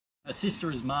A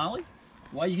sister is Marley.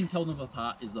 The way you can tell them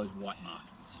apart is those white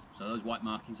markings. So those white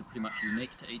markings are pretty much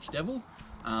unique to each devil.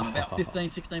 About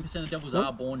 15–16% of devils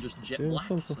are born just jet black,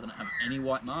 so they don't have any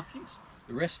white markings.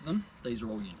 The rest of them, these are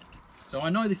all unique. So I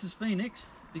know this is Phoenix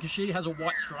because she has a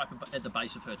white stripe at the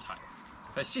base of her tail.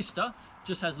 Her sister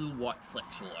just has little white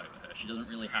flecks all over her. She doesn't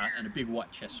really have, and a big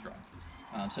white chest stripe.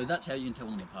 So that's how you can tell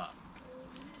them apart.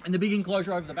 In the big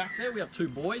enclosure over the back there, we have two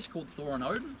boys called Thor and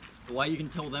Odin. The way you can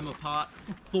tell them apart,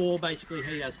 Thor basically,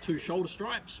 he has two shoulder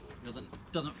stripes,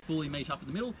 doesn't fully meet up in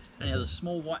the middle, and he has a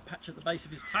small white patch at the base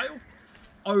of his tail.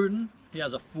 Odin, he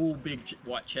has a full big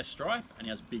white chest stripe, and he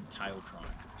has a big tail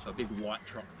triangle, so a big white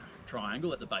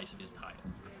triangle at the base of his tail.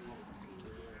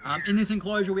 In this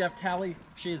enclosure we have Callie.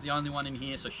 She is the only one in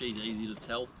here, so she's easy to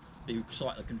tell. It'd be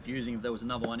slightly confusing if there was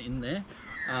another one in there.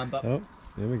 But oh,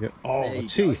 there we go. Oh, the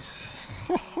teeth.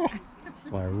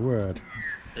 My word.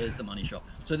 There's the money shot.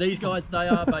 So these guys, they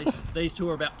are these two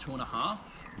are about 2.5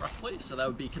 roughly, so they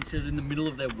would be considered in the middle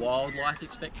of their wildlife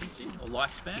expectancy or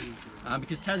lifespan,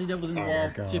 because Tassie devils in the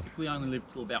wild typically only live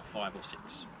till about 5 or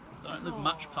 6. They don't live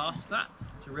much past that.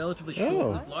 It's a relatively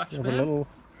short lifespan. Have a little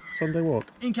Sunday walk.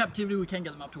 In captivity we can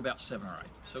get them up to about 7 or 8,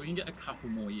 so we can get a couple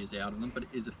more years out of them, but it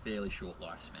is a fairly short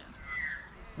lifespan.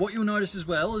 What you'll notice as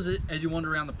well is that as you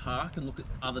wander around the park and look at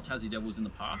other Tassie devils in the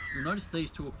park, you'll notice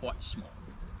these two are quite small.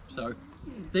 So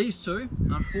these two,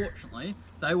 unfortunately,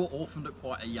 they were orphaned at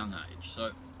quite a young age.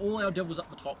 So all our devils up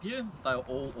the top here, they are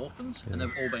all orphans, and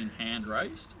they've all been hand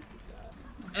raised.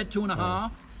 At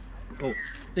 2.5,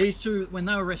 these two, when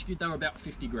they were rescued, they were about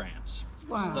 50 grams.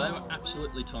 Wow. So they were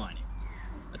absolutely tiny.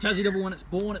 A Tassie devil, when it's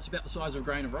born, it's about the size of a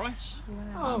grain of rice.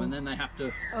 Wow. And then they have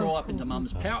to crawl up into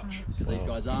mum's pouch, because these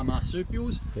guys are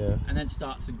marsupials, and then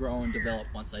start to grow and develop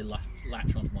once they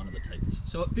latch onto one of the teats.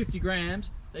 So at 50 grams,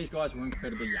 these guys were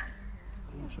incredibly young.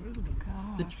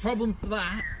 The problem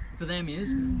for them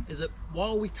is that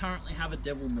while we currently have a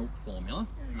devil milk formula,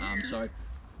 so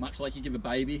much like you give a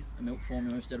baby a milk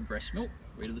formula instead of breast milk,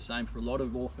 we do the same for a lot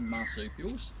of orphan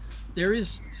marsupials, there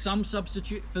is some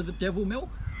substitute for the devil milk,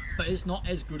 but it's not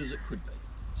as good as it could be.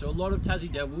 So a lot of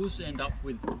Tassie devils end up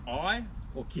with eye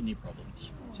or kidney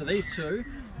problems. So these two,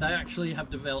 they actually have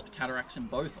developed cataracts in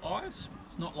both eyes.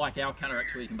 It's not like our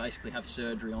cataracts where you can basically have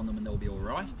surgery on them and they'll be all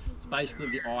right. It's basically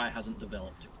the eye hasn't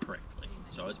developed correctly.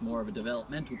 So it's more of a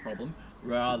developmental problem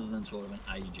rather than sort of an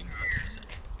aging problem,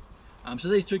 essentially. So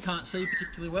these two can't see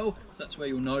particularly well, so that's where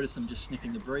you'll notice them just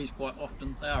sniffing the breeze quite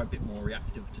often. They are a bit more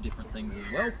reactive to different things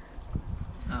as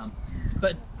well.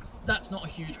 But that's not a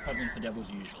huge problem for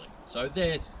devils usually. So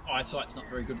their eyesight's not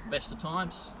very good at the best of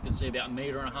times. You can see about 1.5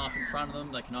 meters in front of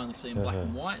them. They can only see in black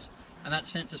and white. And that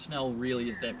sense of smell really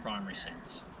is their primary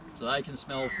sense. So they can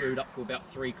smell food up to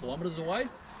about 3 kilometres away.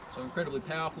 So incredibly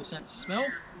powerful sense of smell.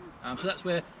 So that's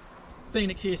where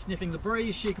Phoenix here sniffing the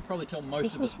breeze, she could probably tell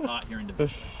most of us apart here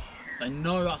individually. They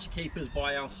know us keepers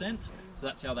by our scent, so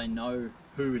that's how they know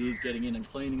who it is getting in and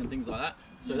cleaning and things like that.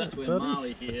 So that's where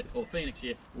Marley here, or Phoenix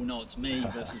here, will know it's me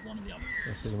versus one of the others.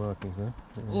 I see the markings there.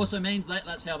 Also means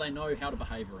that's how they know how to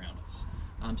behave around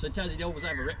us. So Tassie devils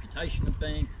have a reputation of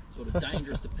being sort of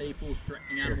dangerous to people,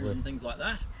 threatening animals and things like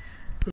that.